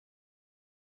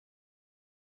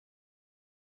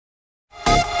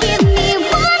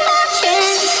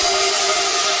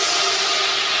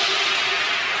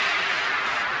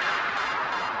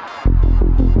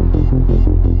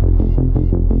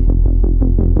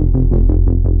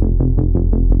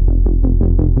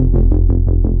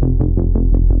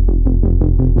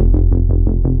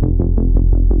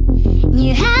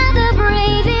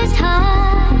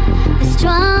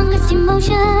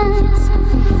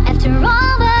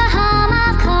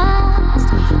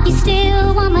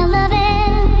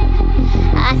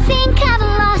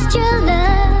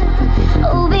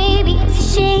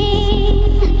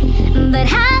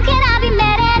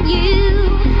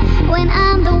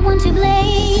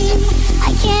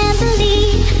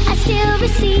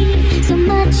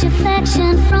much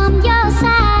affection from your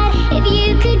side. If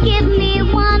you could give me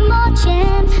one more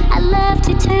chance, I'd love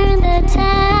to turn the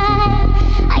tide.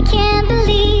 I can't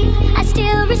believe I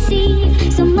still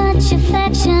receive so much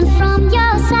affection from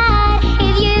your side.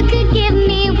 If you could give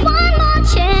me one more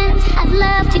chance, I'd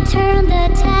love to turn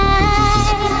the tide.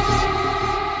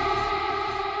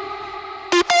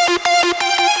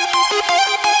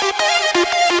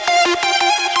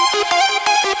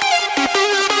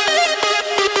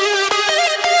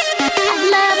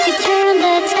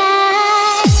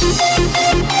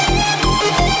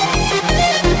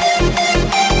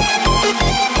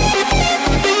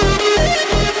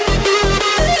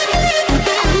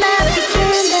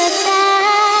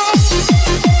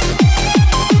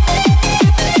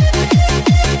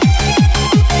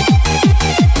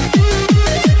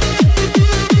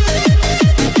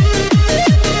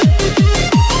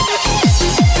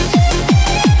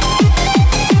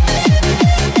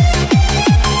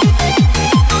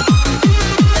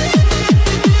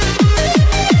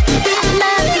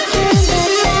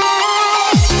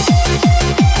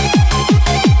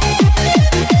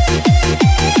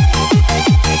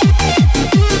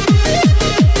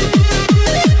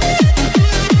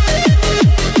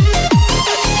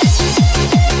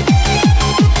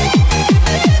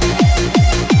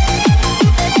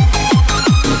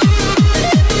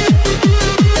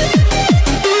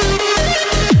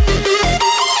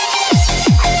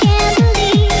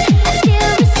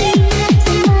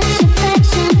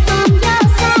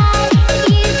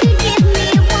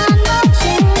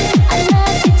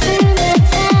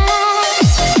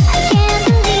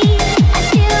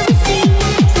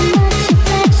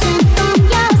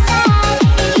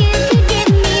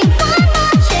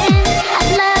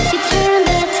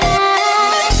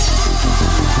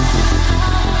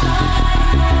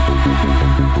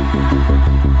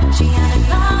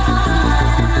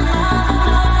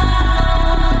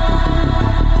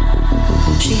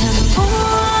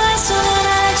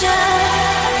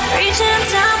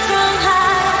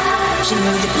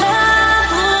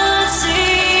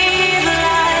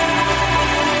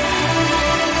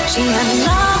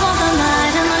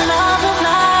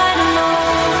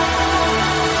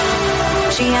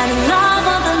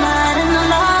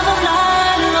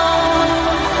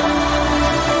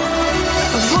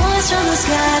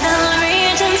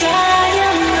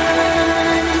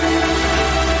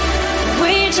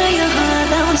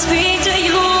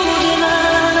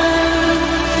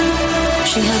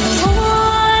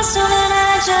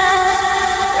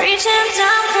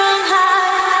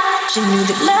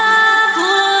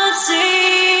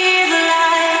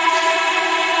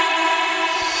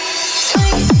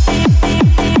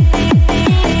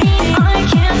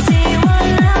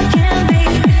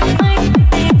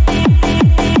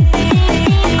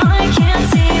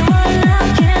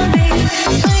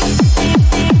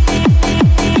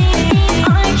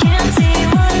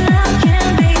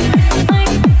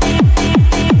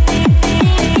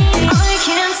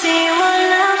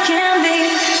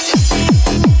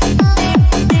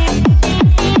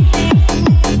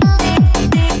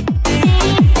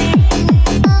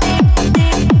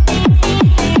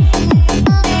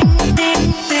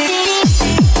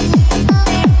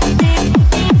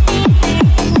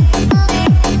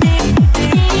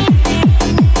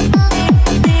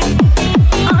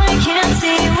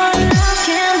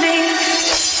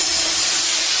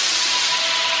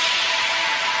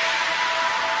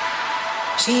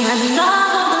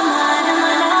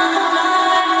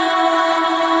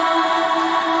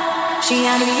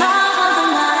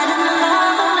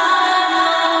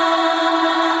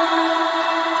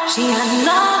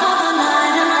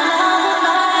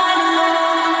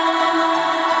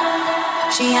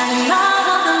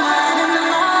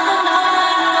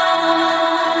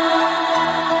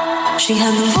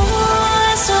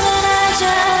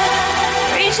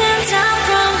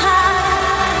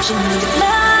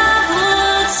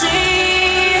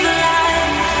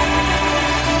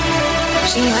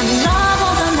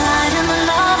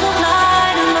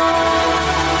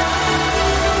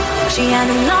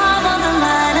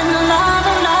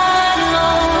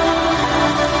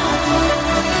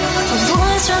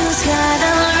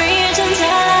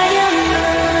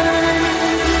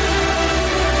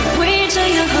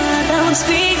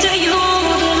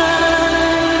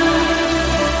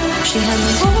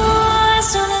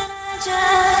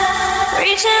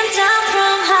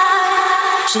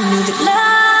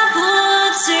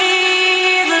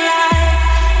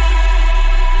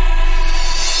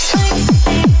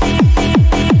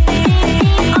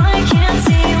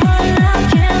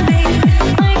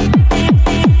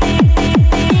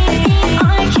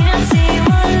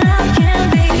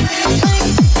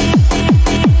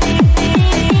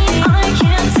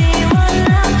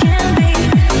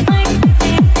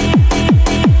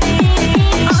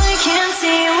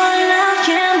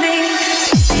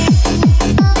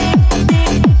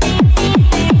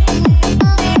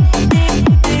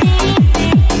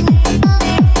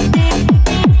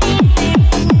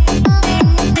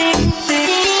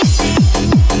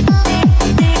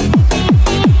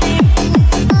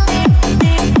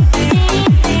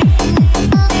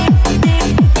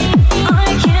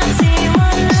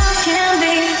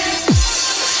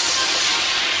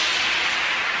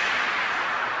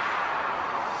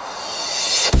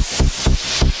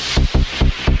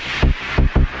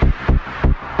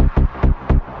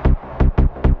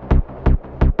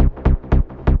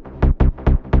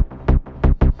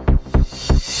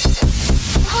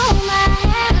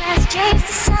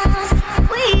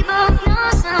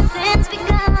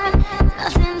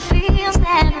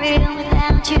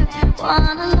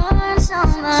 Wanna learn so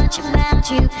much about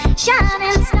you.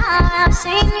 Shining star, I've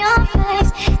seen your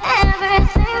face.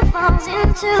 Everything falls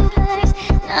into place.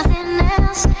 Nothing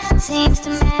else seems to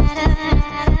matter.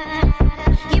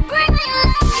 You bring me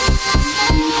life.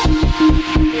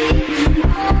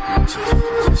 Won't you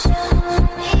show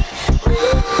me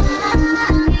what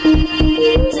I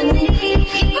need to be?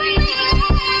 You bring me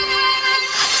life.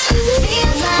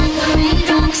 Feels like the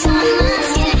raindrops on my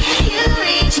skin. You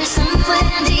reach me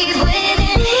somewhere deep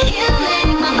within. You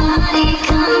make my body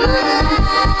come alive.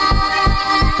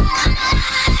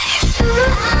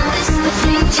 I whisper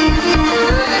things you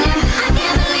never knew. I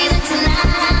can't believe that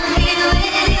tonight I'll be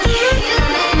with you. You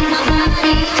make my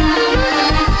body come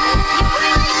alive.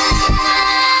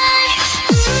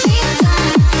 Feels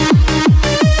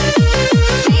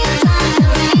like the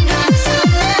raindrops on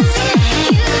my skin.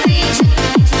 You reach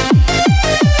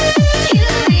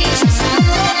me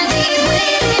somewhere deep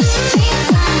within.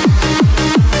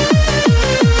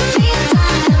 Feels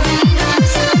like the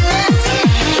raindrops on my skin.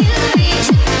 You reach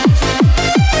me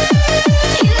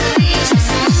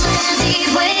somewhere deep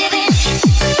within.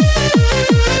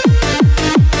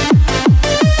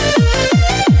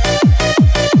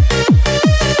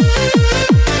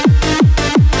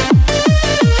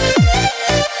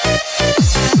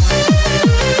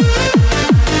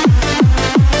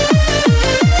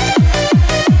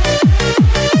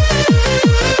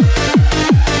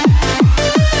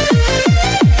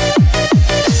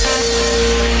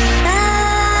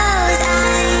 Those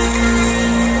eyes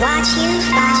watch you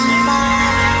fall.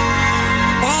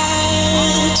 They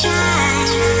try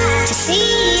to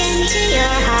see into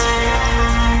your heart.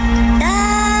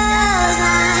 Those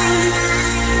eyes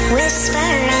whisper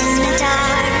in the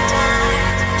dark.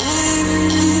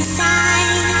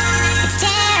 Inside, it's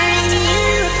tearing you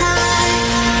apart.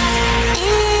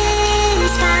 In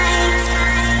spite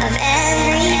of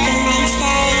everything they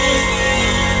say,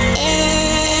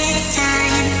 it's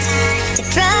time to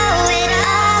throw it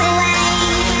all away.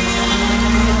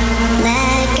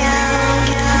 Let go,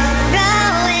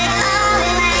 throw it all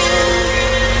away.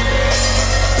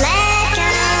 Let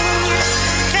go,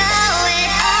 throw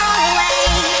it all away.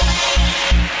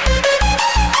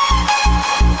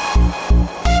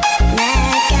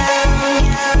 Let go,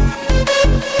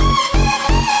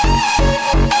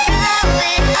 throw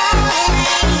it all away.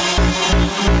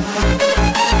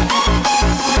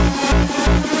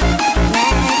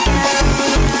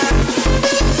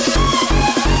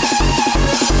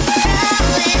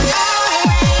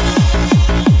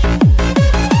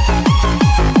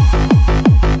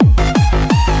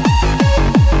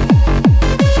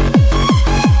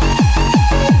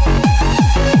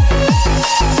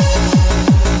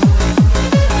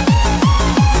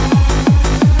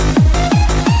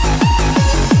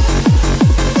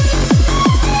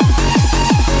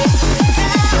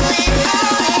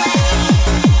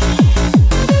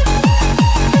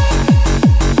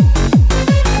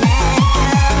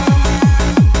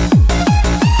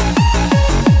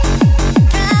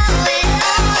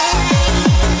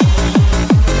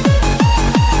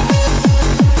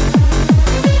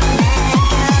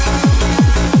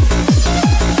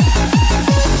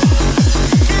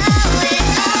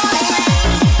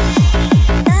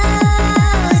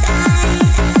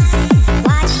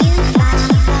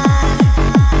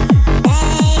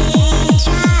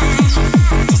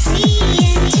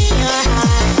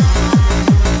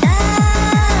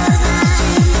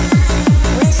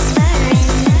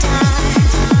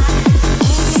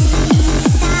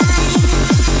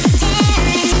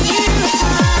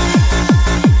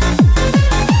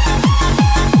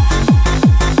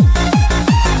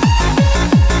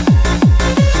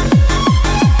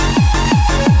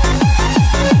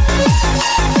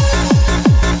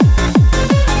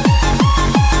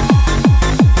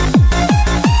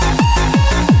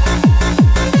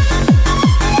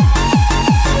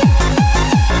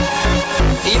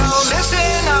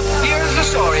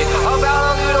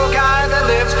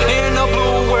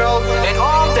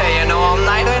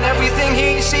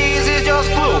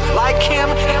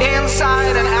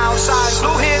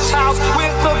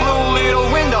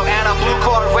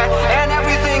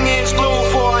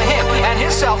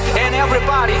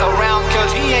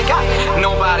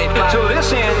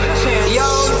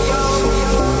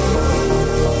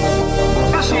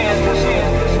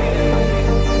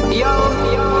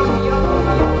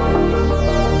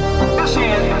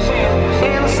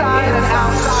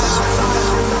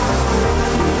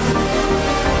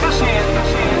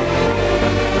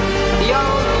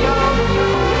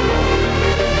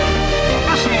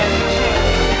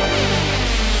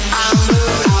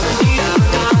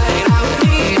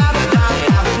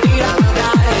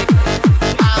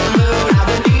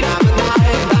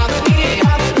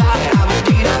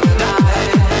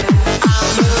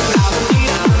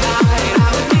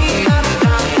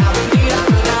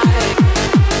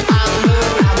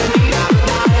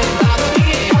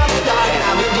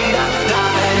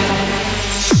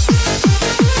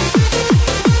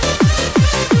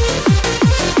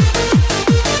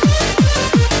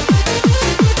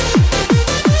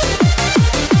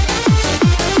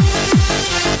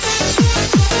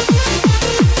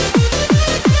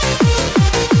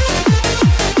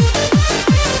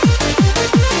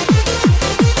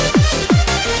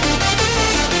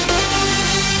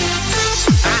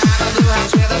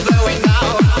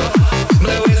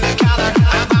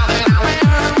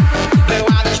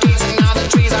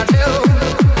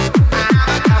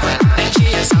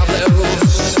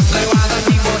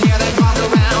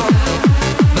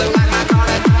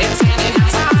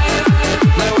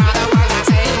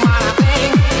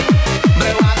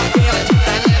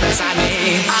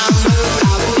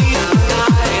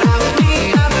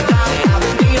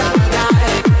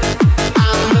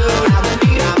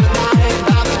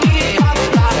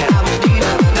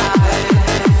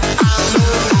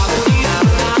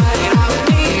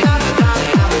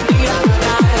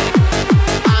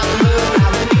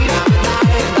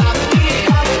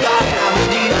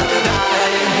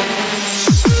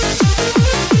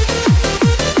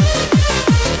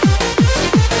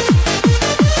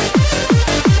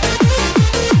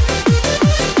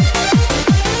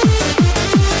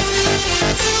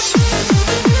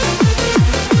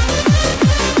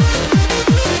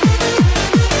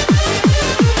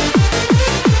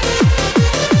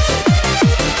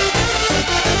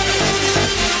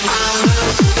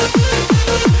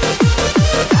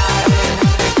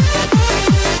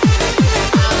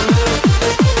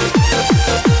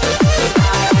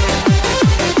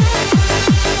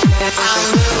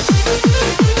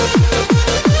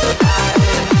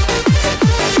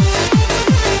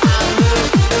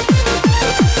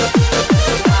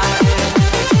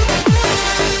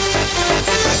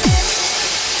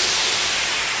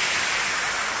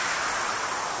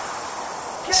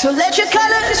 So let your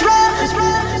colors run.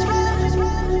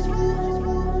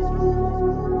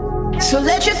 So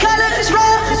let your colors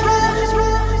run.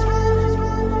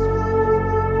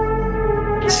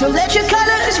 So let your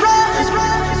colors run.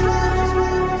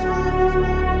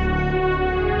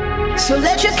 So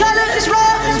let your colors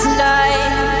run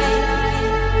tonight.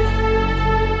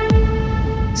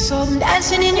 Saw them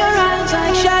dancing in your eyes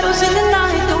like shadows in the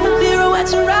night. The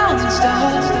pirouettes around the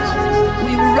stars.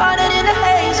 We were running in the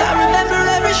haze. I remember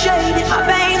every shade in my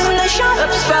veins and they shot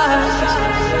up sparks.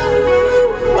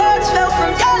 Words fell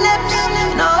from your lips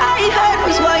and all I heard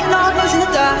was white noise in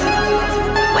the dark.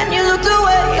 When you looked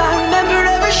away, I remember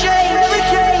every shade, every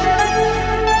shade.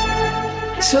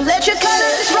 So let your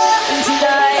colors run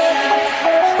tonight.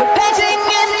 We're painting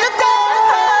in the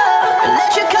dark.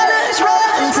 Let your colors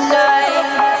run tonight.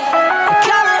 The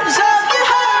colors of your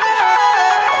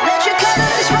heart. Let your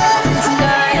colors run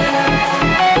tonight.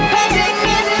 We're painting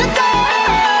in the dark.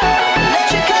 Let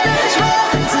your colors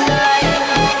run tonight.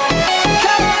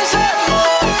 Colors of your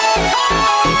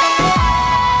heart.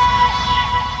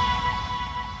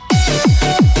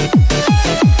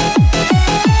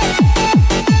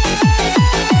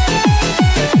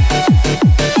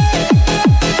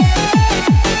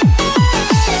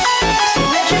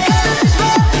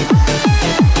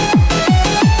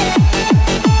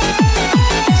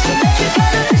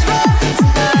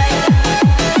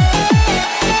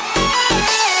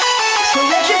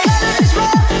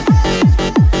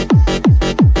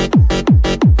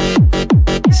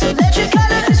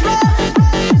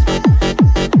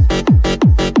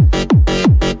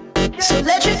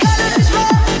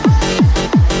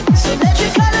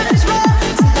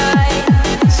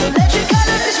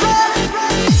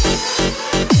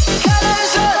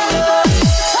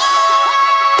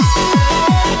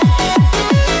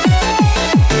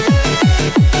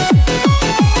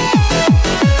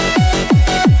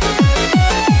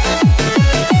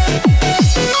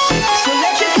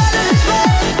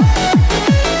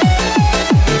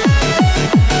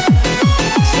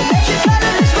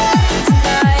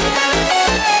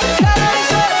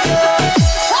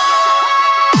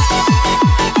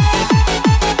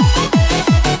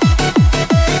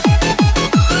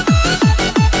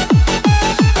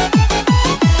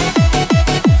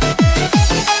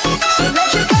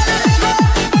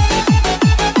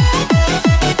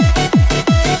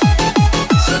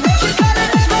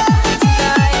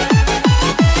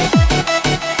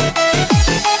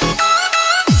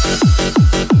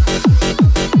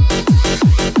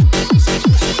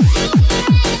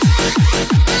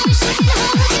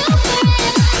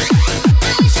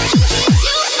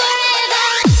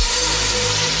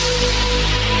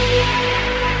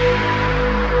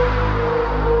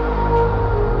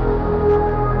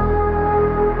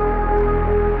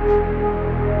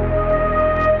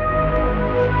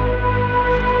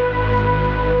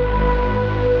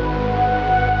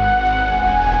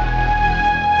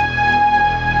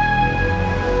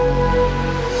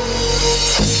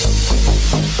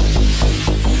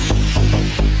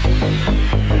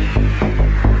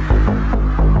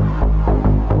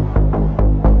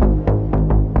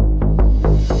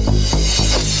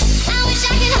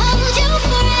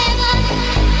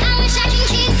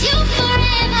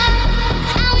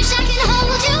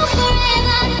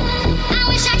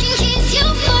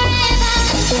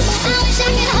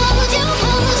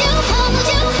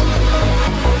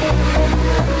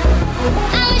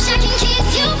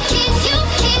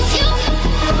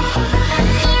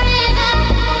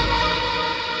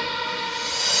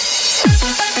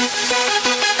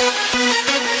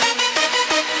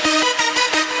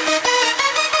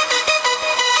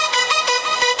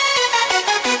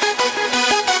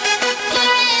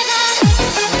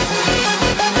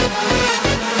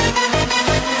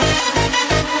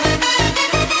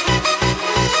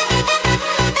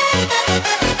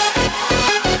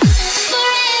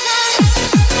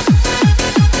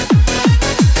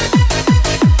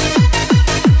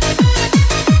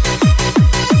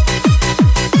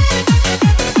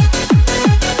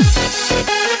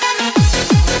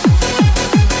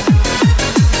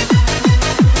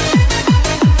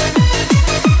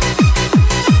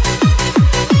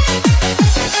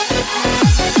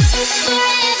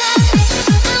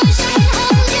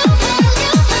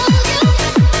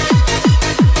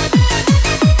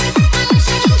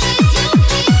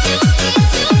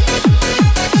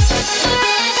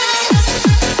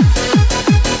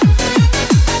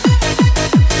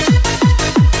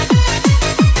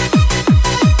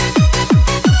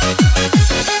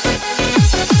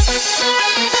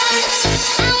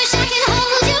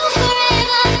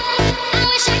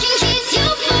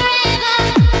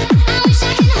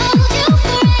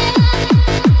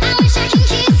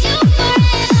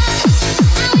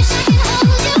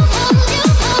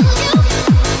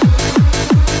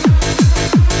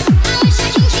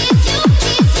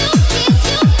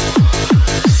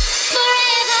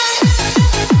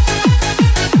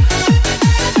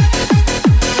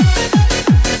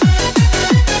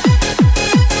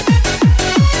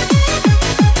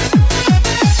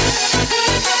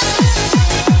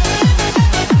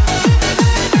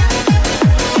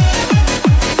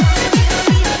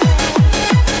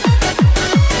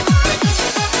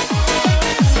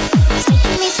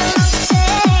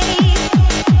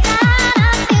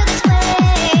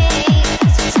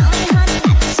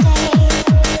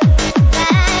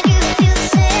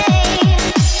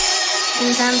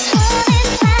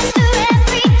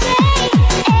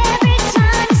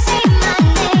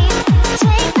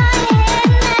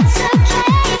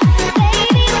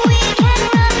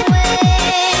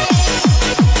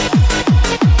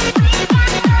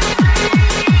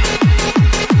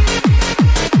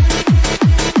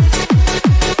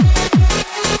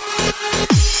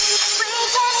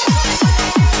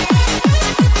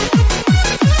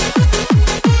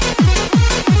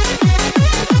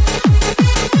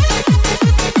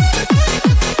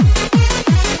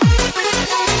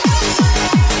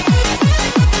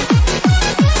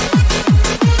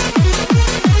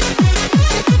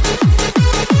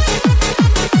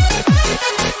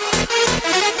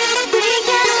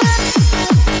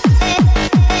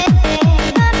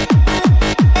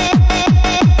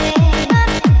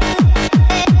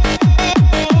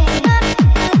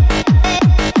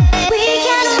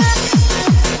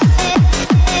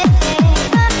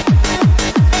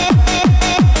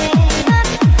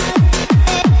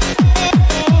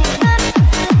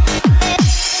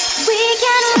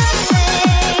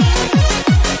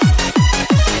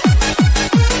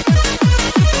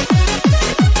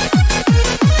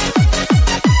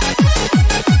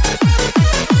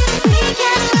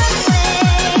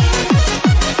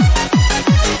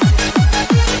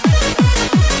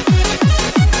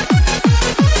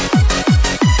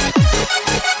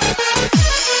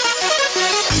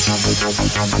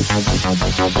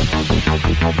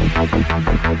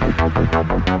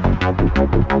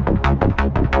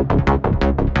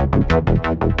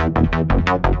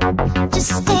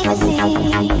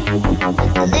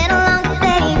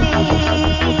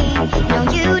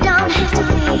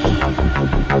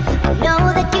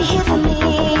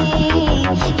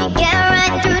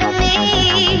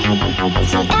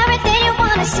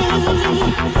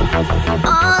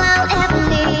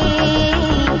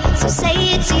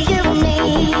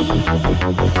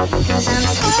 'Cause I'm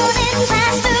falling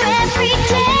faster every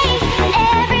day.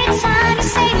 Every time you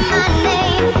say my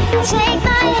name, take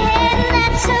my hand,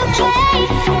 that's okay.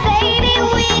 Baby,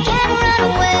 we can run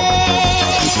away.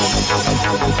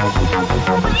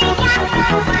 We can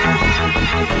run away.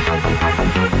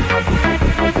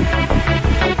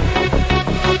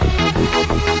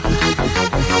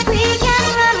 We can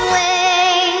run away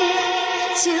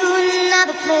to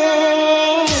another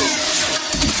place.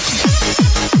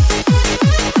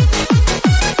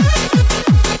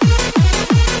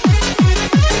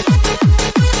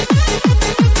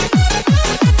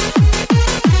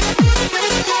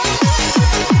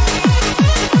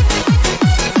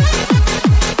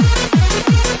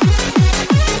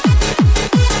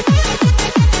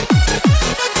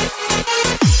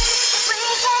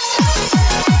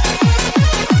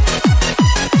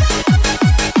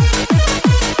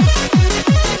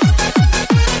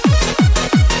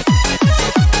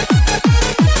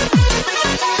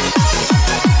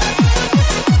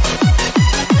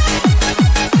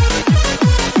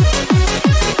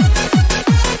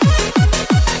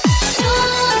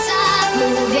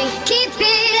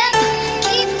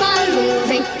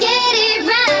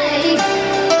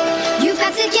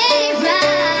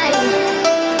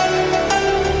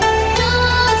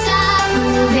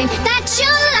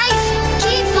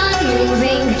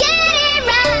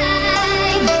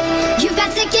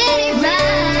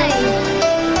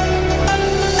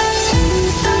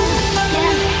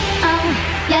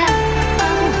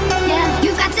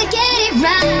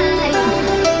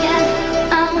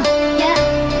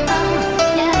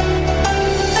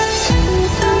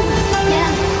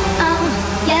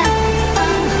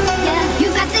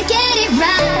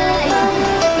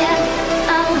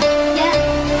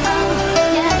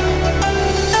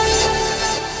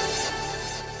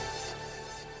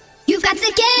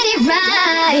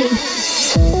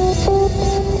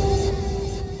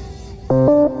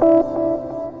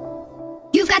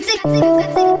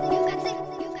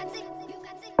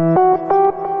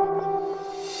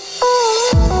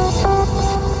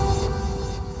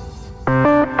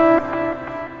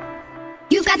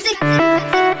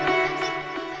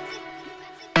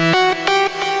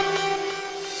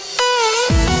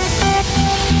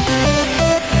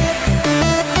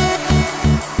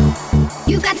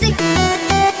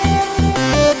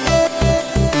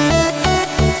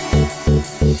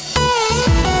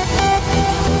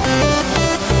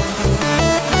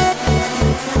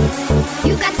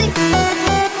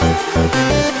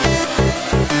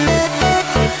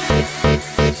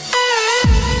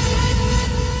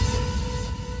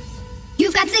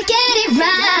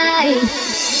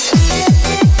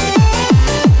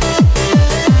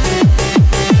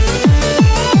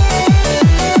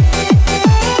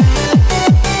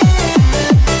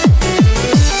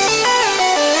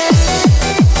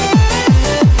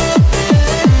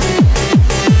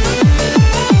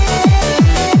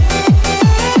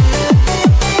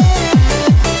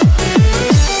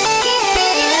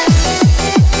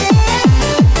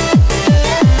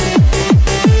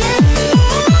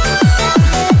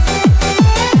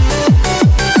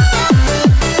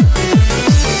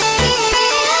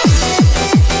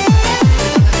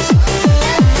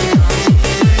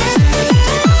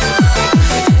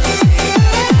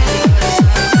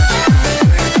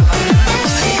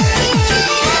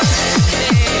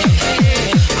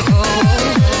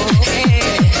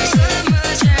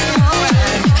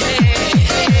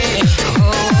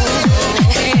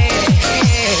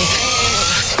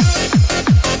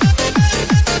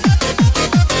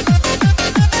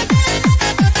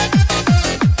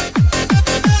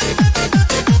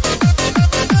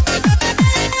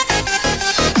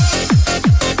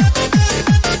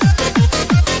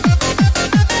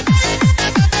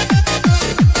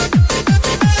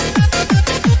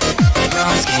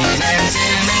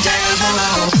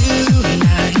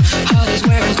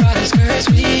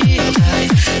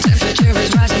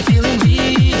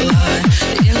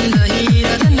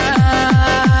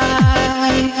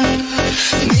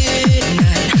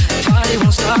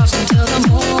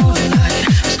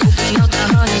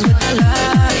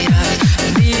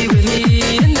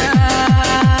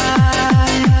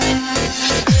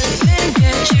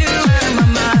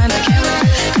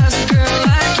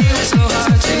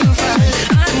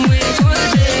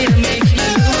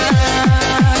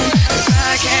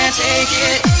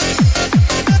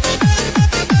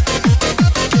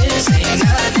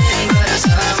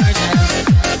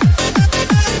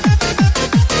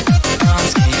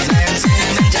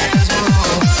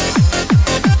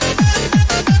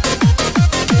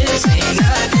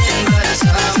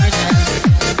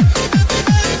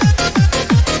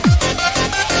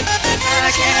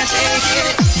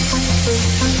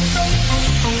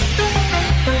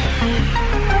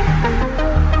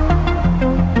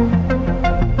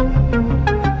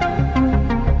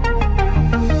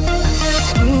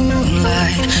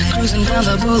 down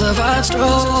the boulevard,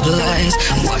 strobe lights.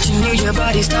 I'm watching you, your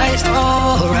body's tight,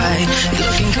 alright. You're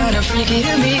looking kinda freaky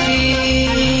to me.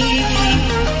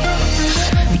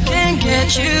 Can't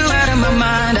get you out of my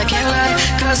mind, I can't lie,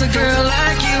 cause a girl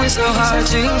like you is so hard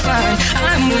to find.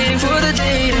 I'm waiting for the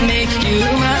day to make you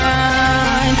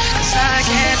mine, cause I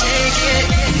can't take it.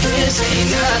 This ain't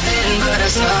nothing but a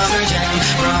summer jam.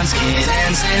 Bronze skin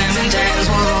and cinnamon tans,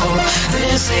 whoa.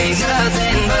 This ain't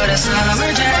nothing but a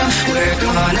summer jam. We're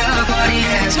gonna party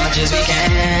as much as we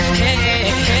can. Hey,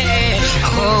 hey,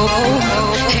 oh, oh,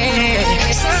 oh, hey.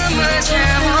 Summer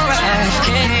jam, alright.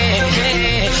 Hey,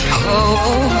 hey, oh,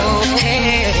 oh, oh,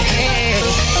 hey, hey.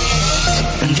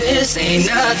 This ain't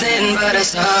nothing but a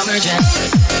summer jam.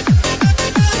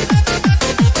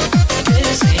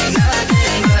 This ain't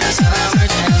nothing but a summer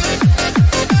jam.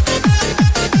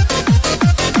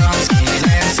 Bronze skin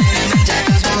and cinnamon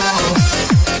tans, whoa.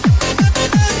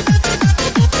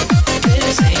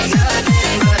 This ain't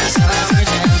nothing but a summer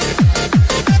jam.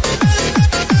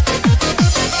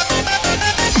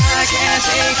 I can't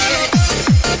take it.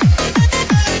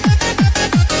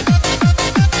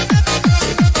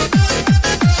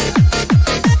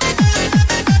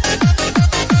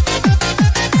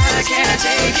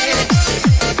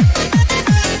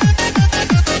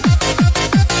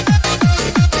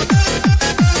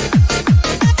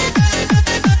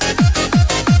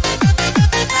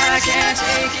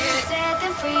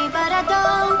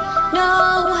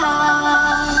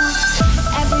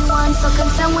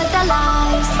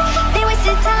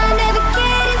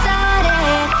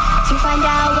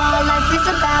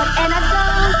 And I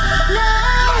don't know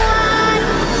why.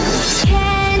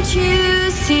 Can't you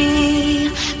see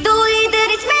the way that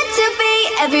it's meant to be?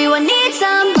 Everyone needs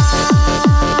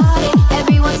somebody.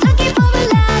 Everyone's looking for a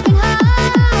loving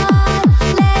heart.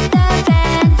 Let the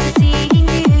fantasy in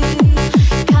you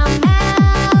come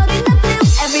out in the blue.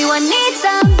 Everyone needs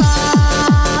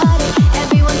somebody.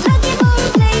 Everyone's looking for a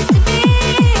place to be.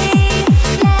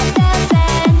 Let the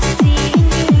fantasy in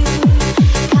you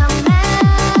come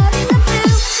out in the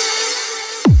blue.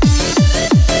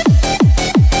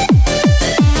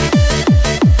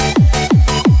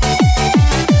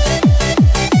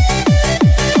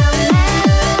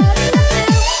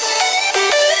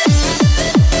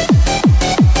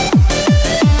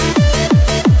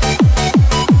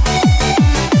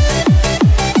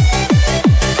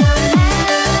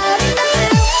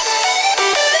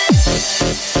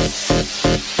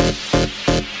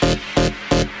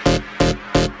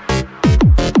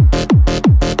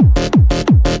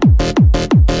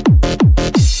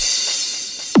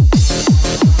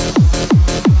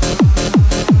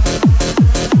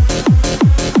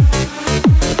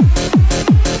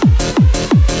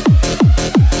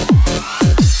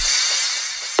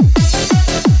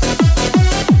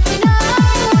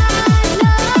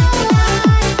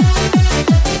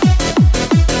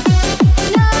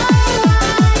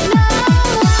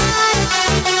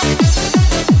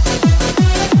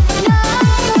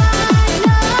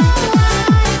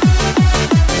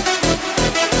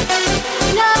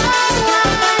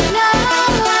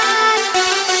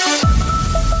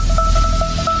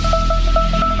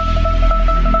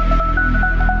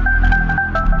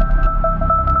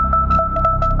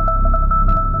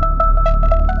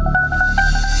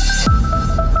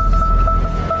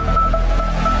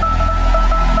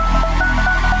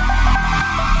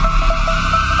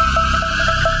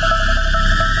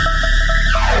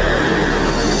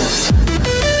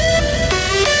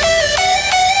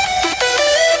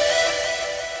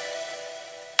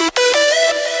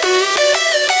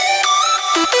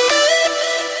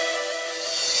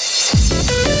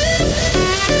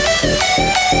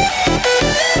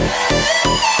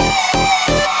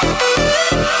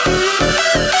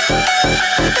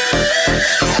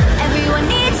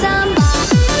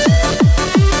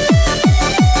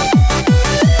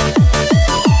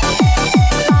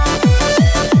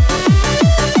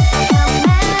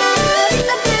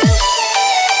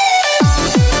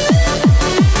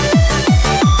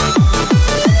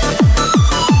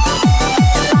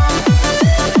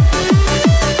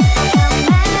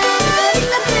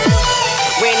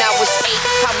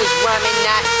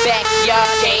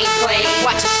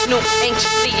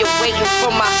 Anxiously waiting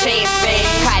for my chance, man.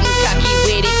 Hot and cocky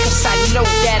with it, cause I know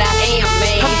that I am,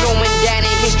 man. I'm going down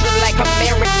in history like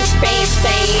America's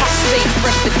bandstand. I stay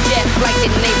fresh to death like the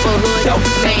neighborhood, oh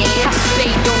man. I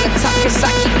stayed on the top cause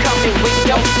I keep coming with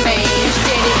dope, man. You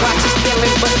steady watching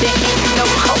stealing, but there ain't no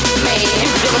hope, man. You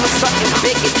dealing with something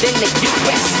bigger than the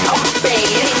US Open.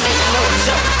 It ain't no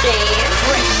joking.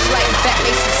 Fresh like fat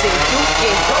laces and Duke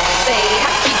and Roseanne.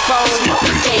 I keep on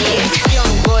smoking.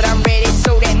 Young but I'm ready,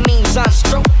 so that means I'm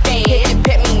stroking.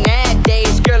 Hit me nowadays.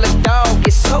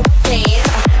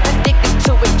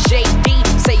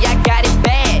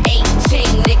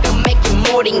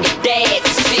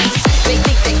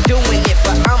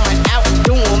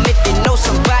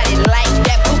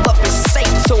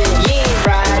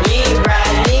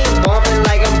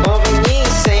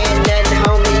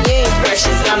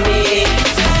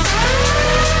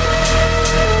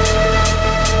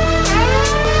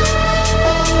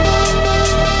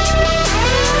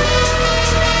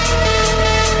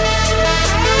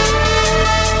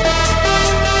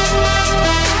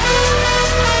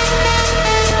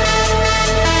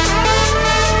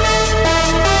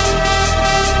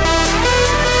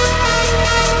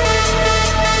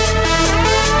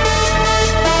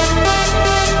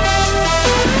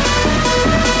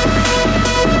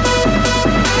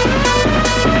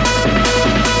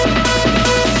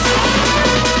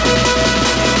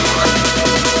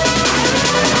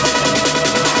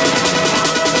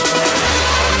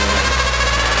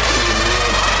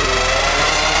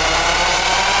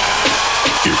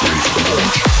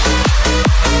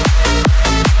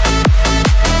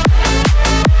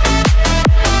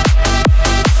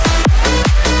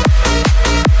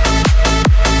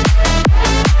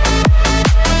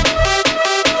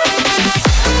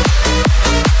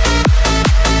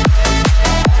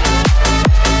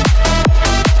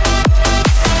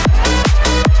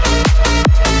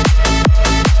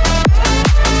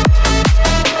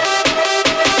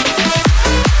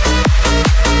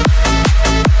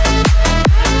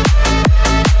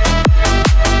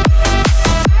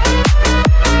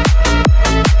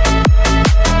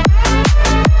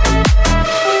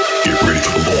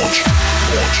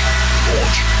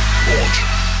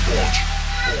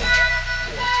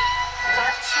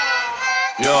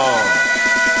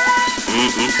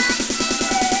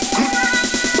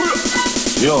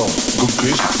 Yo, good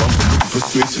gracious, bumper looking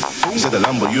persuasive. You said the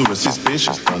Lambo, you were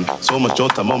suspicious, done. So much your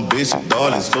time on basic,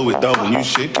 darling. Slow it down when you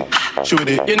shake it. She with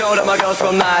it. You know that my girl's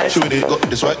from night. She with it. Got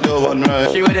this white girl one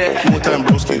right. She with it. More time,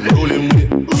 broski, rolling with it.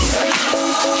 But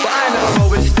I never roll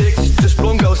with sticks. Just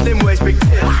blonde girl, slim waist, big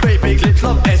tits. Great big lips,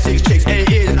 love Essex chicks. 8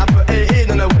 years and I put 8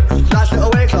 in the whip. Last little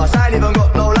weight class, I ain't even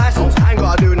got no license. I ain't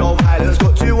gotta do no violence.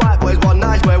 Got 2 white boys, 1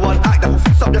 nice boy, 1 act that will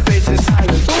fix up your face in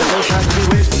silence. There's no time to be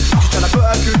wasted. She's tryna put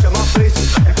her future in my place.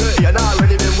 I'm 30 and I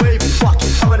already been waving. Fuck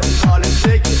it, cover it, darling,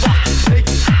 take it, take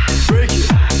it, break it.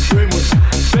 Famous,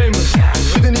 famous.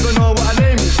 You didn't even know what her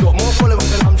name is. Got more followers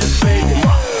than I'm just fading. I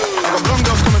got blonde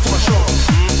girls coming to my show,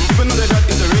 even though their dad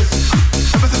is a risk.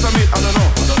 Ever since I made, I don't know.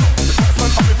 The tax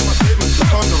man up me for my statements.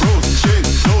 Look on the road, shade,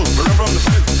 nose, run around the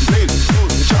fence, blade,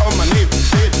 nose. They chat on my name,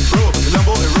 stayed, bro. The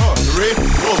Lambo, it raw, the rain,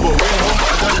 bro, but way home, but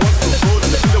I done what's so cold.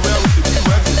 And the feel where I was the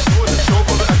G-Wags, the soul, the show,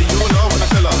 cover at the Yola when I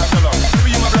tell her. Maybe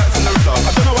you my blacks and the riddler.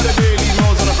 I don't know why they barely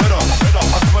knows on a better.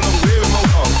 I come a long way with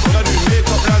motor. When I do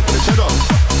makeup, land to the cheddar.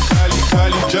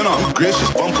 Kylie Jenner,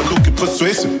 gracious, bumper looking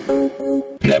persuasive.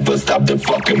 Never stop the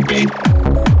fucking beat.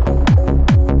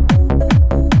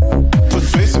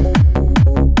 Persuasive.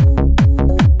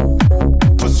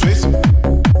 Persuasive.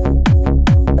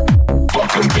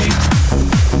 Fucking beat.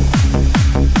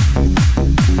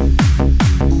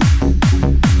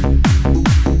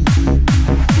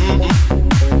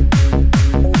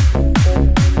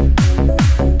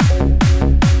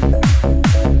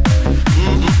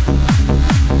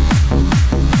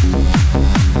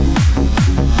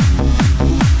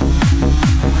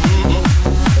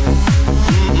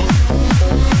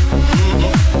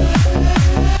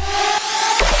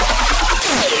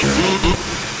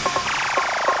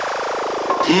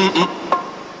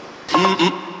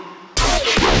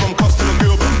 From Costa to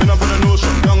Cuba, been up on the notion,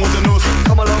 young with the notion.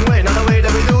 Come a long way, not the way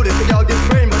that we do this. The girl gets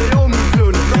brain, but they owe me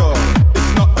clueless. Yo,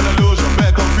 it's not an illusion,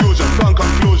 bare confusion, strong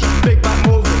conclusion. Big back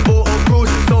moving, auto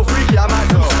cruising, so freaky, I might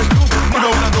just stupid. You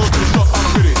know when I go to the shop,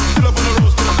 I'm with it. Still up on the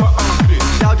road, still up, I'm with it.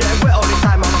 Y'all getting wet all the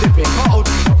time, I'm dipping. Can't hold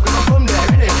you, cause I'm from there,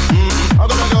 innit? I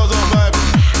got my girls on vibe,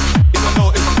 even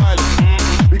though it's violent.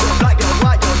 We got black girls,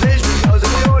 white girls, Asian girls,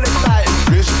 and we all excited.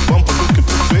 Gracious, bumper looking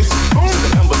persuasive. Said the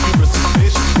Lambo, you were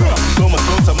suspicious. So much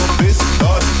your time on basic,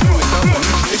 darling. Slow it down when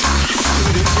you shake it. She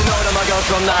with it. You know that my girl's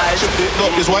from night. She with it.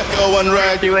 Got this white girl one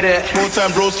right. She with it. More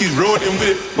time, broski's rolling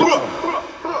with it.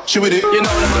 She with it. You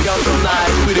know that my girl's from night.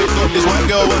 She with it. Got this white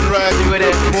girl one right. She with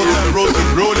it. More time,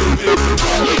 broski's rolling with it.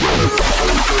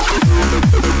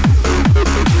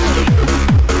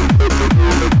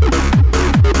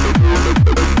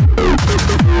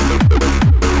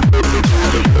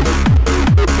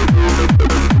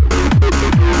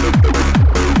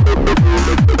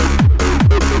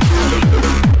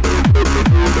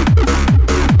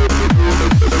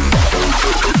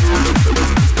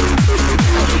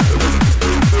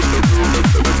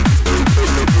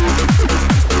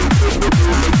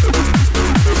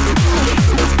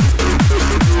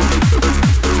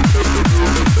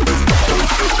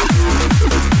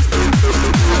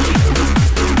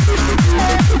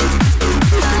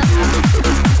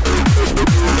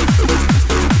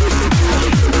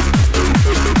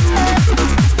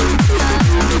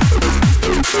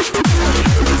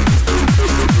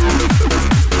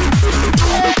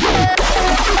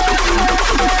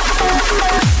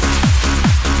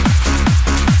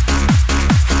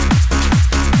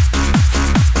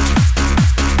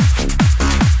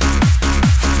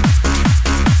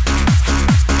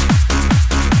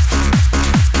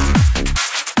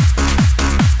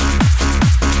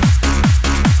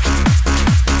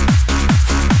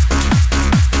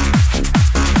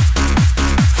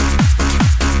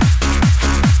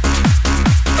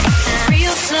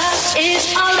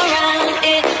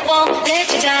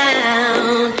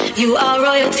 You are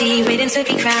royalty, waiting to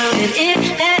be crowned. And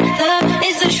if that love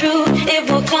is the truth, it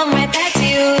will come right back to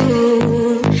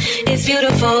you. It's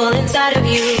beautiful inside of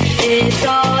you. It's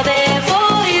all there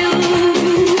for you.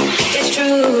 It's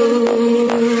true.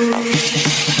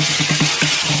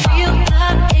 Real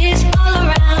love is all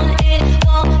around. It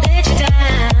won't let you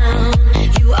down.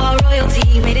 You are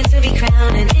royalty, waiting to be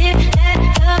crowned. And if that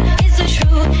love is the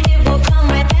truth, it will come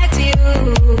right back to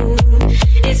you.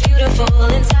 It's beautiful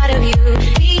inside of you.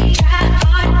 We try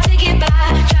hard to get by,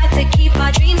 try to keep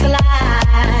our dreams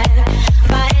alive.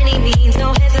 By any means,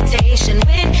 no hesitation.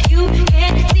 When you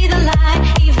can't see the light,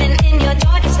 even in your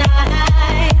darkest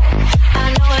night.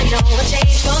 I know a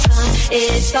change will come.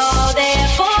 It's all there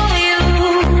for you.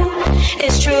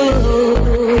 It's true.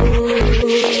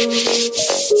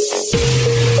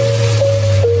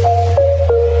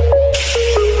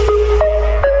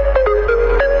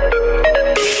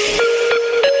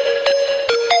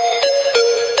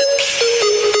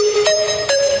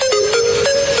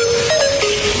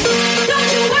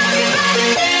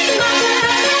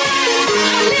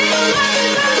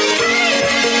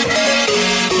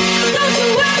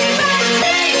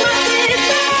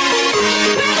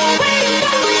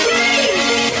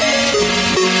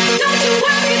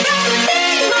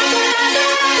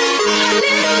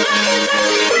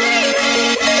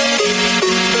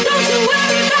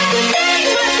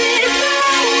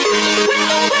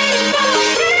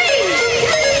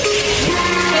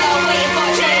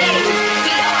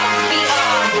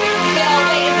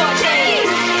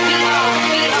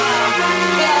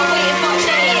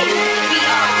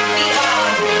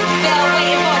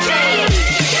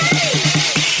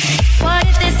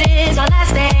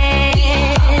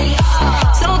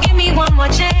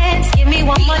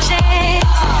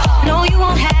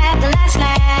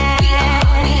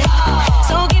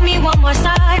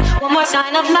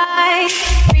 light.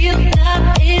 Real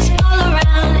love is all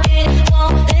around, it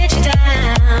won't let you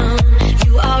down.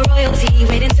 You are royalty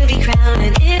waiting to be crowned,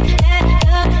 and if that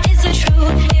love is the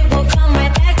truth, it will come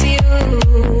right back to you.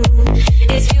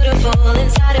 It's beautiful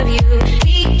inside of you.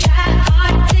 We try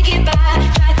hard to get by,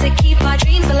 try to keep our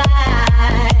dreams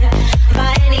alive.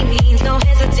 By any means, no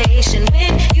hesitation.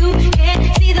 When you can't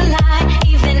see the light,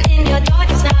 even in your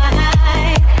darkest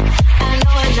night. I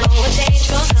know a change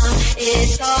will come.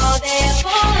 It's all there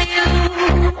for you.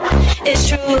 It's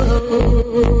true.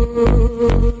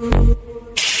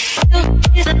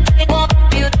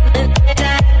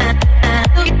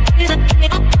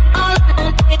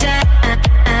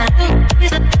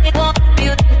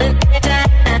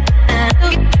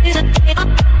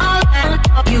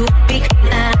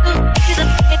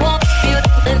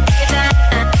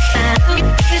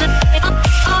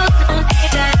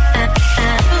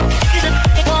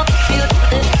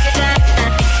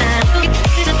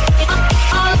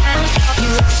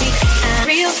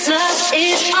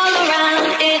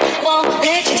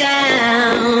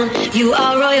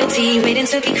 Waiting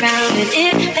to be crowned, and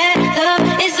if that love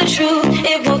is the truth,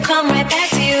 it will come right back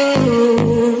to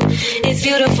you. It's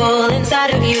beautiful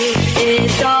inside of you.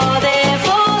 It's all there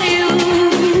for you.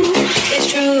 It's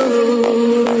true.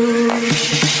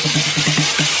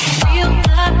 Real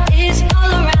love is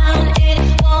all around, it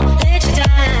won't let you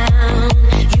down.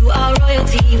 You are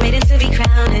royalty waiting to be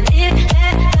crowned, and if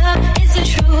that love is the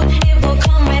truth, it will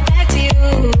come right back to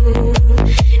you.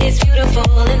 It's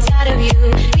beautiful inside of you.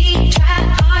 We try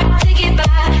hard to get by,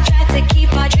 try to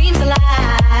keep our dreams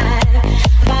alive.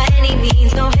 By any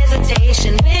means, no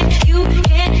hesitation. When you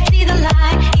can't see the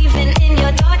light, even in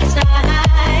your darkest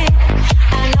night.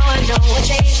 I know a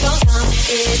change will come.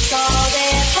 It's all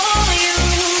there for you.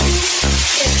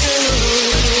 It's true.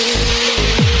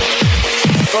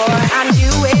 Boy, I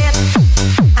knew it.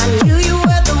 I knew you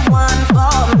were the one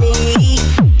for me.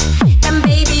 And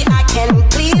baby, I can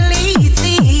clearly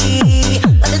see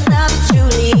but this love is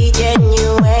truly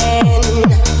genuine.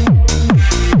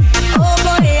 Oh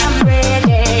boy, I'm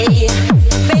ready.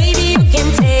 Baby, you can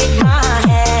take my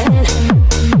hand,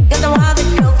 'cause the wild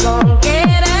girls gon'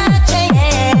 get a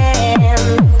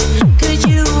chance. 'Cause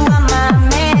you are my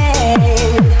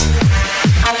man.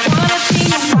 I wanna be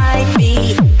your wifey,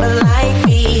 but like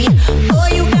me, oh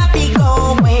you got me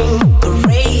going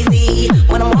crazy.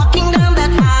 When I'm walking down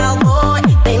that aisle, boy,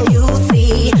 then you will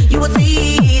see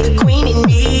the queen in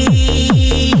me.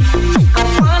 I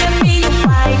wanna be your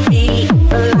wifey,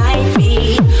 but like me,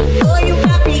 oh you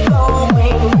got me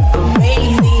going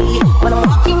crazy. When I'm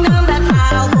walking down that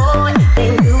aisle, boy,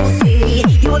 then you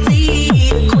will see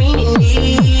the queen in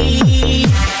me.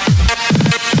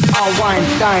 I'll wine,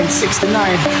 dine, 6 to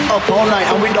 9, up all night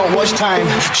and we don't watch time.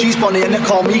 She's Bonnie and they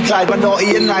call me Clyde, but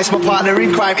naughty and nice, my partner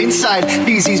in crime. Inside,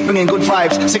 Easy's bringing good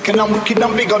vibes, sick and I'm wicked,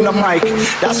 I'm big on the mic.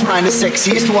 That's mine, the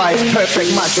sexiest wife, perfect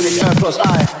match when it's her plus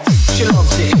I. She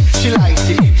loves it, she likes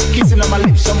it, kissing on my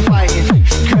lips, I'm biting,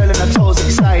 curling her toes,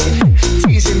 excited,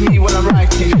 teasing me when I'm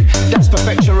writing. That's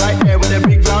perfection right there with her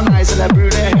big brown eyes and her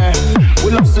brown hair.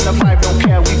 We're lost in the vibe, don't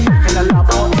care, we in the lab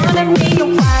all Wanna be everywhere. your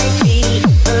wifey,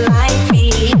 like me.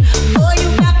 Oh, you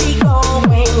got me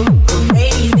going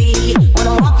crazy. When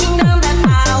I'm walking down that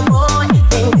aisle, boy,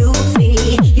 then you will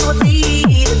see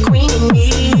the queen in me.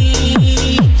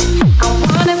 I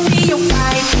wanna be your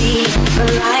wifey,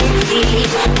 like me.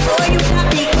 Oh, you got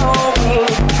me going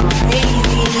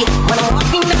crazy. When I'm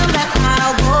walking down that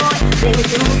aisle, boy, then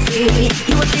you will see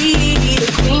the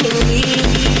queen in me.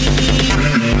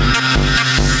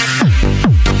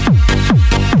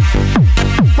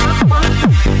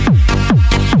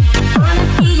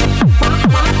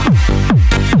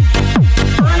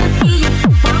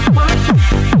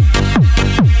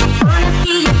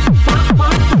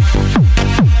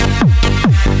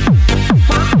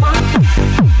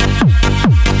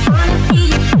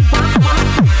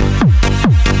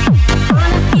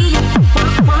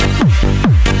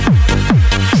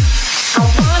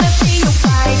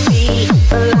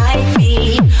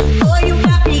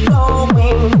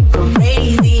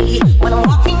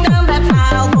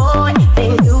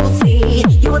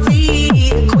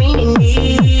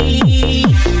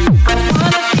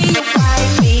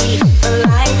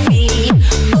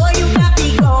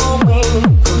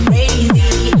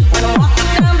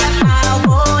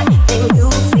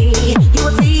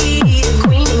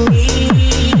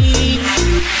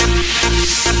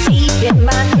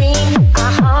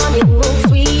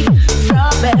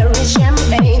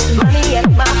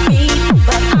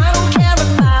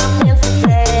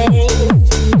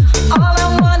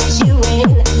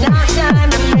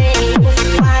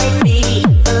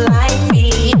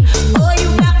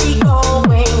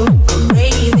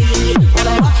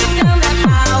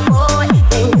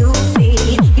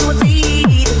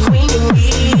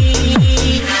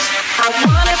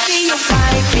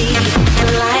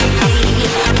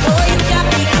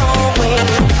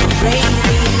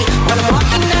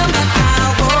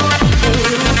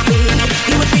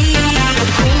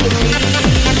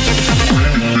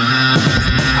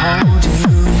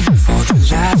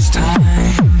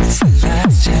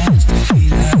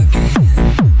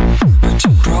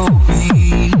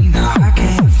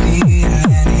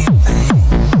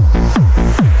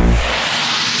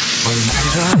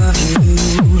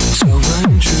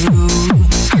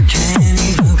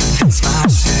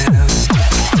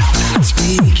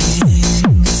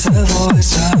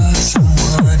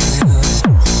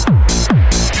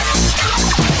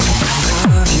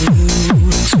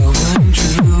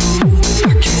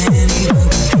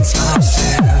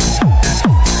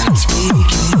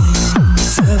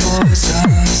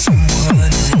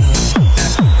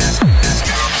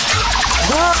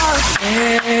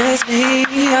 tears me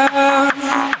up.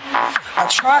 I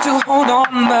try to hold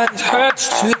on, but it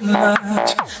hurts too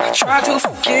much. I try to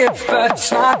forgive, but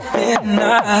it's not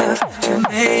enough to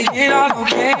make it all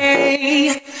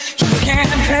okay. You can't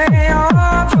play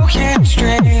all broken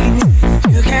strings.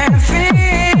 You can't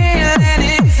feel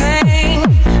anything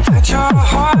that your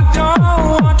heart don't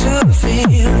want to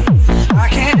feel. I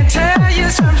can't tell you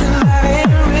something that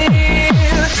ain't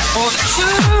real. Oh, the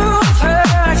truth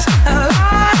hurts, the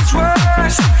lies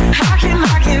worse. How can I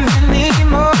give any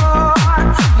more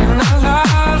when I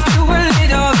love you a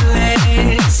little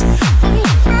less?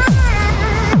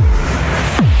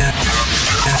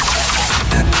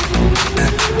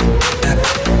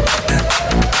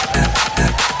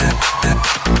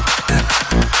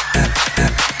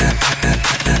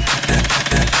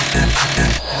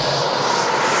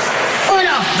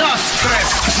 Uno, dos, tres,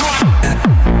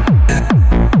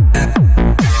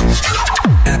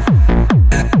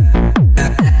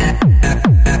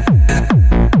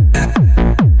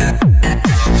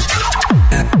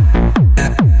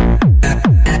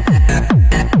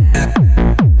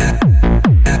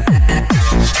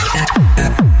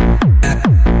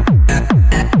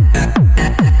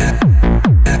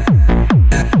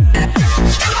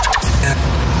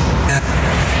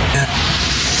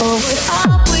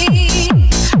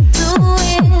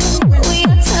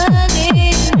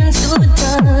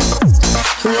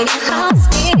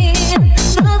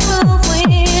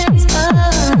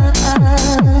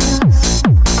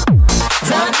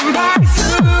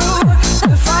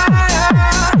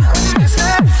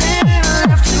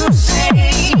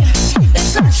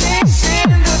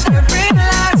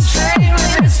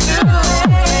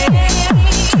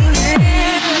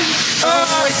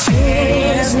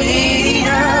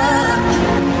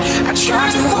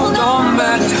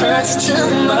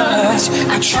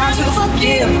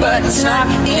 but it's not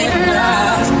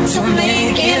enough to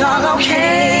make it all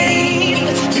okay.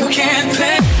 You can't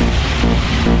play.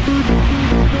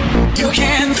 You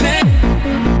can't play.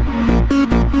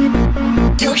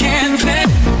 You can't play.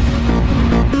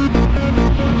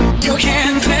 You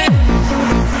can't play.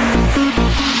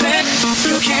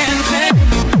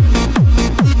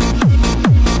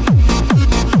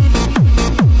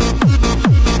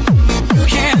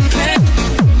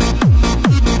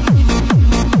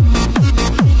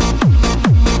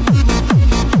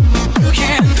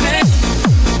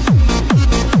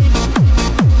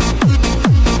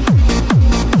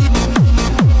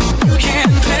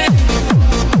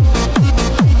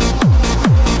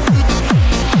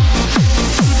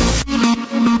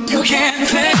 You can't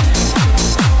play.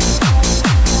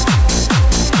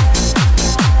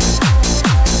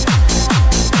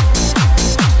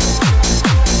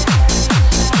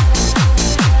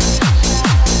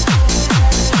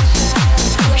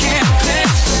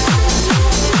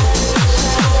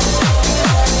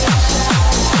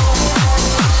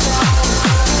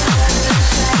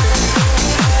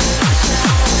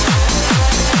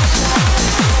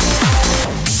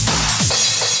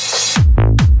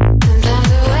 Sometimes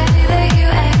the way that you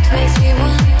act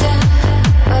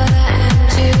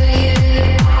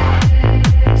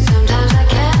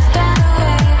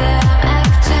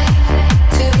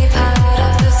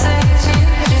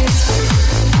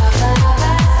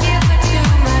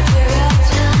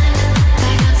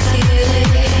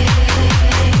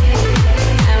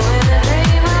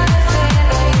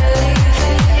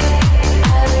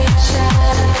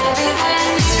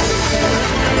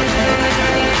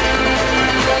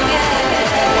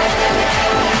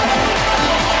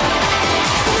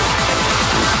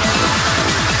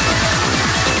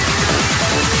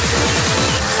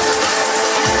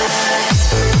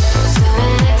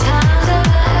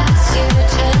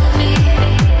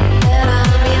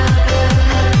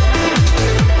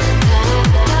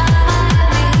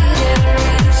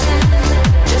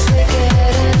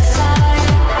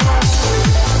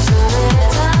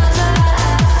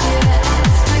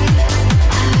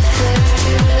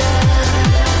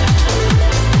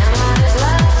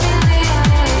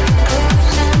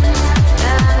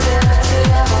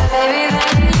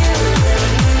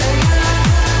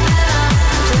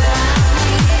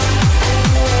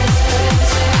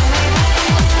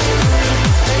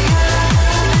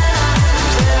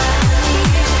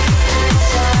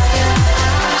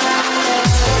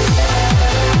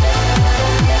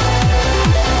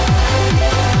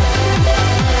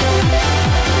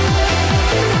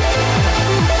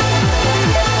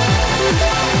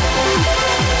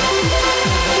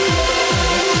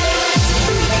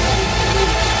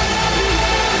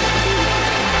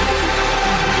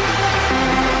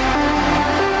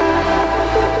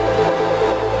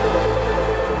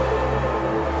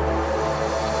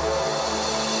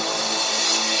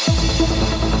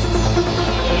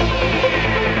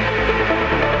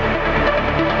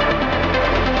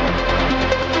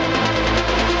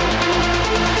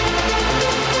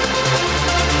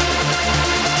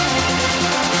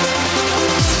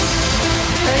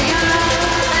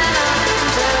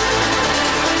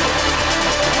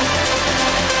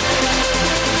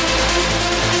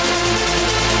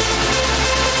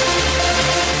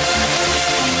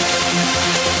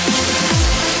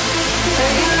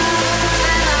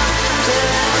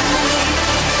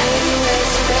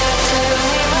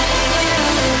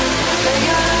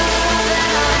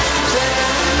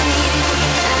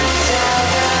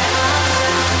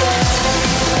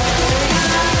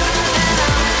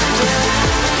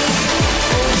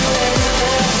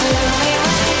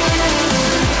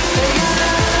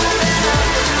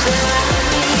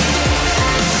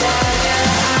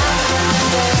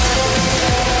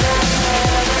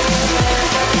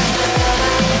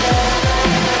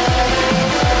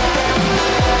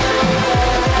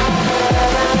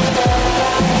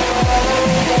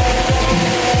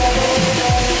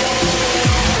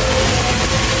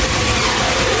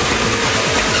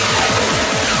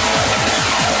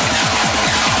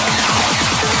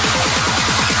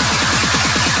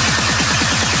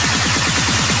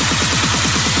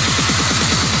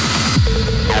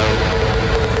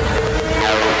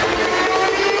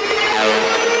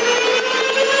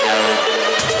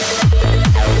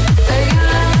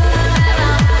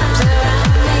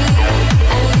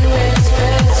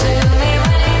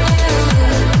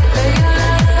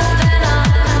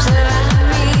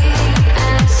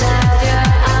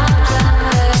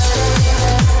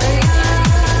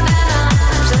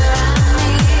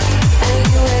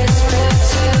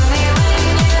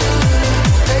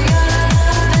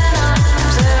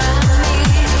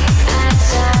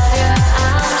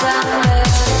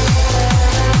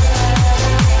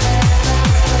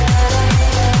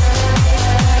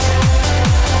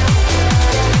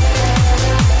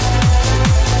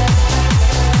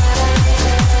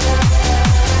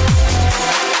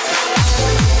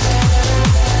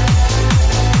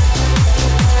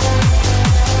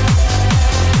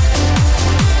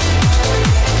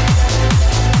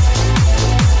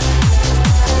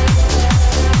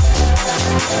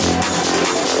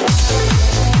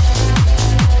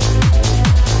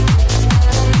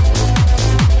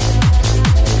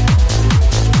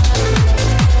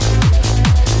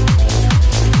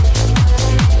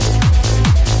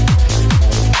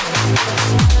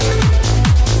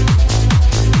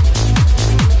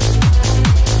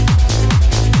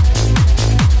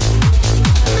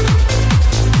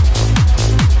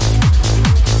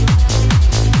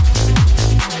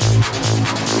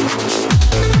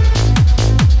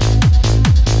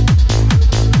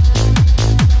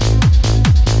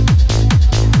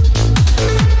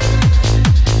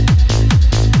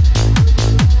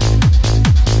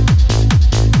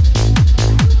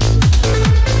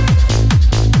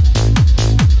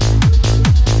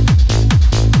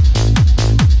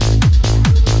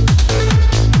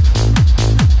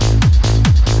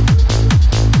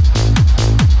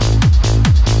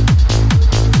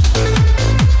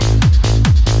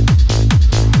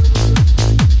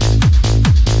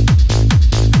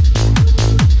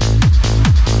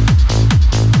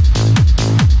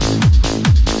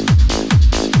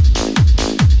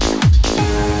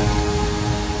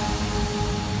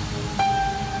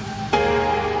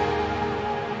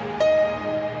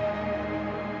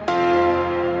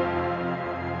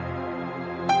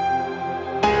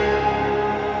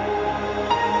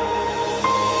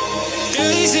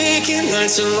Days aching,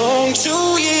 nights are long,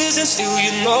 2 years and still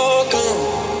you're not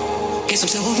gone. Guess I'm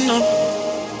still holding on.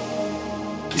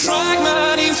 Drag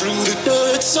my name through the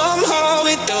dirt, somehow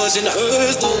it doesn't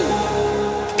hurt though.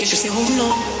 Guess you're still holding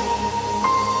on.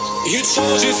 You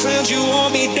told your friends you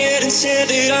want me dead and said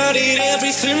that I did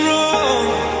everything wrong,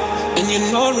 and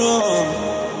you're not wrong.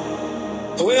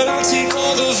 Well, I'll take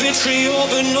all the vitriol,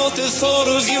 but not the thought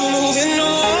of you moving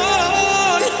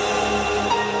on.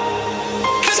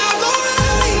 'Cause I'm not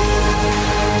ready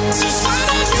to find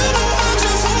out you know how to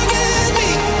forget me.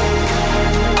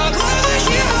 I'd rather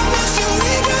hear how much you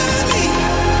regret me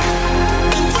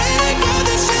and pray to God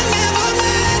that you never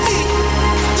let me,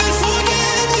 then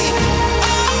forget me.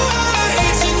 Oh, I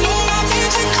hate to know I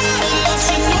made you cry, love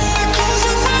to know I caused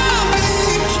you my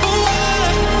pain. Oh,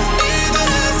 even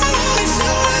after all it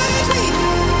still hurts me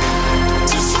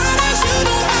to find out you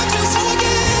know how to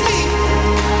forget me.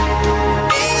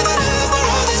 Even after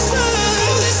all this time,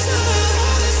 all this time,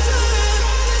 all this time,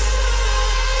 all this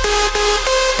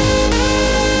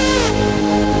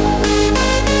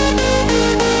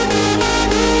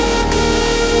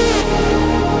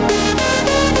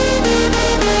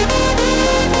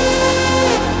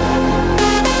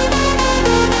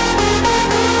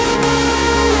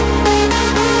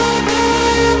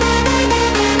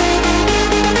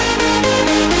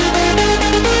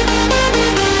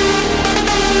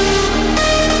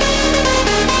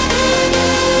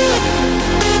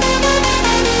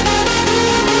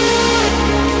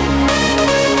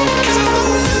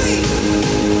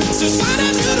to find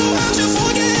out you know how to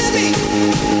forget me.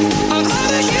 I'd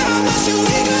rather hear how much you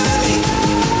regret me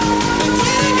and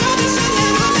pray to God that you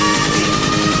never let me,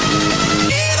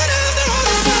 even after all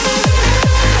this time.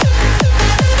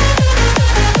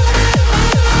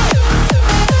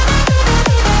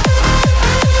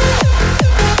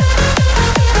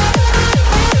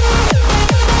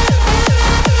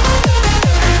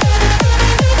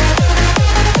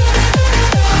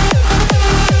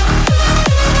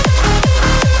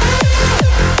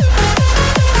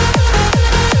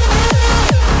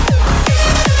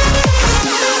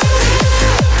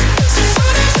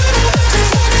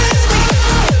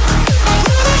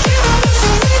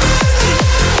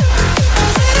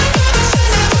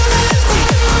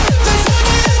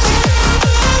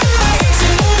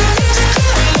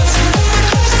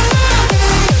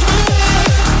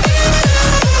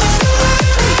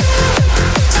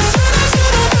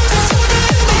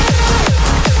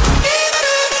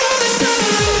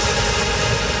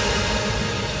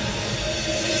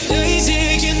 Days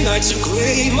aching, nights are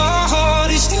gray, my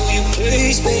heart is still your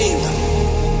place, babe.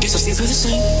 Guess I still feel the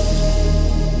same.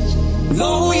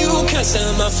 No, you can't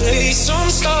stand my face, some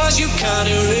scars you can't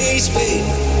erase, babe.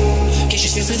 Guess you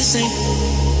still feel the same.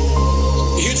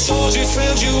 You told your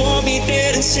friends you want me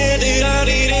dead and said that I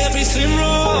did everything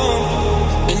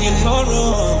wrong, and you're not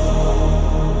wrong.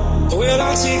 Well,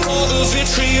 I'll take all the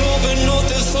vitriol, but not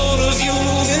the thought of you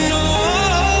moving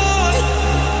on.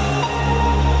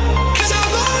 'Cause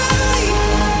I'm not ready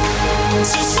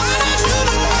to find out you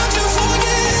know how to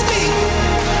forget me.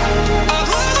 I'd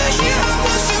rather hear how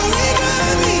much you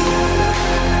regret me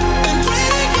and pray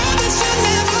to God that you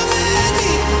never let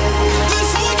me, then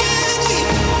forget me.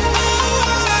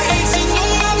 Oh, I hate to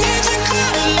know I made you cry,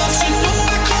 love to know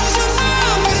I caused you my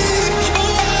pain.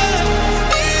 Oh,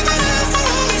 even after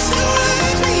all it still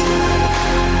hurts me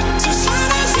to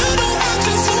find out you know how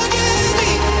to forget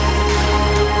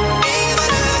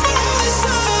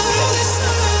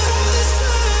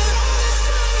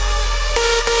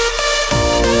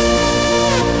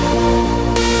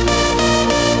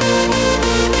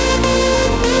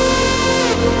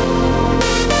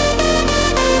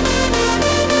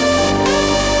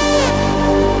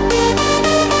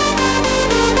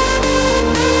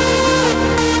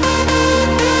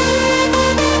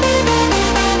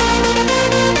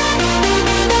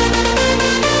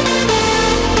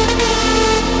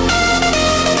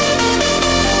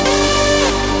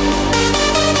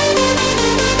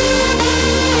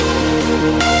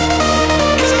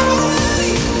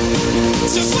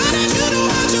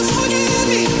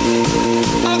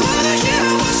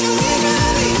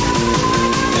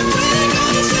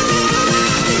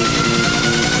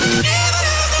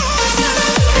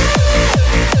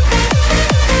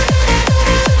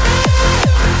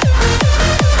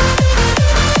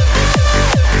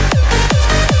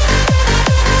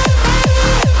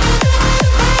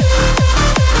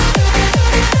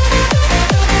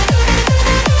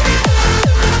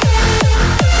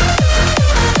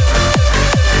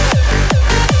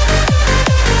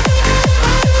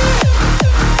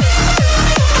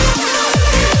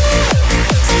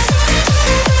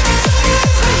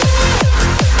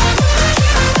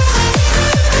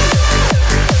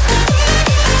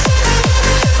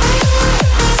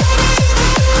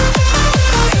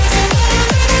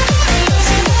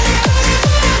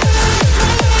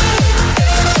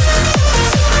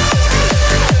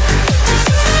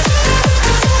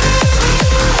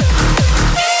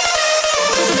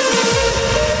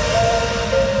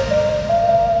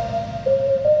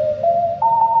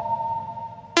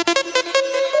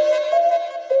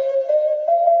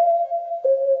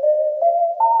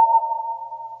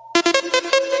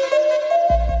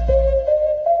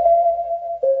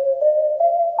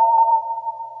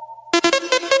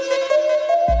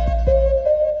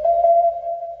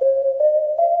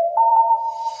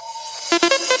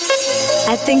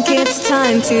think it's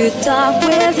time to talk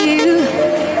with you.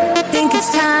 Think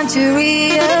it's time to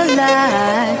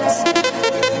realize,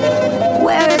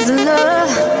 where is the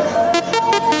love?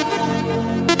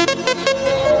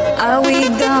 Are we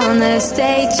gonna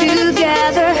stay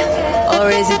together,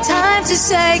 or is it time to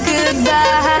say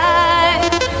goodbye?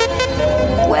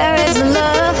 Where is the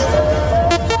love?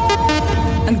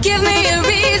 And give me a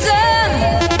reason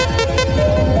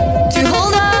to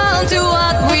hold on to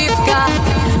what we've got.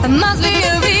 There must be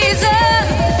a reason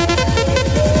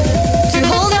to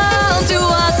hold on to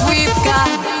what we've got.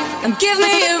 And give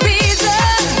me a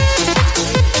reason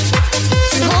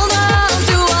to hold on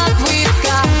to what we've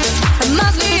got. There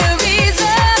must be a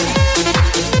reason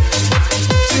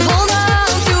to hold on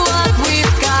to what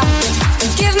we've got. And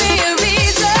give me a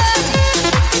reason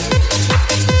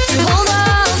to hold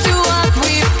on to what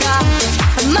we've got.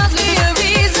 There must be a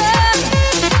reason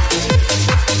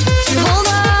to hold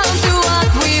on to what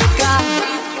we've got.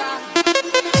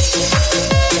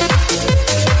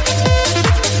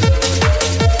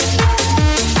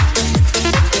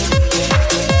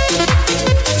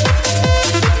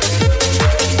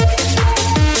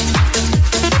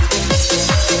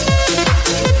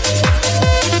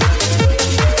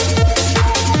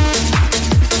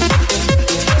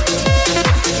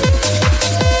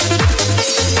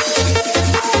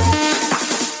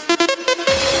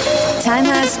 Time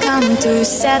has come to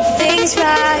set things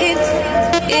right.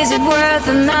 Is it worth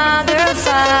another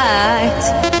fight?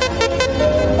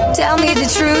 Tell me the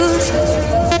truth.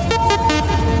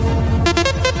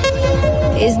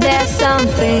 Is there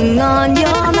something on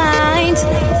your mind?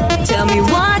 Tell me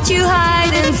what you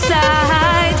hide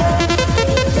inside.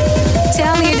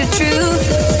 Tell me the truth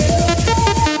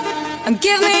and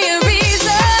give me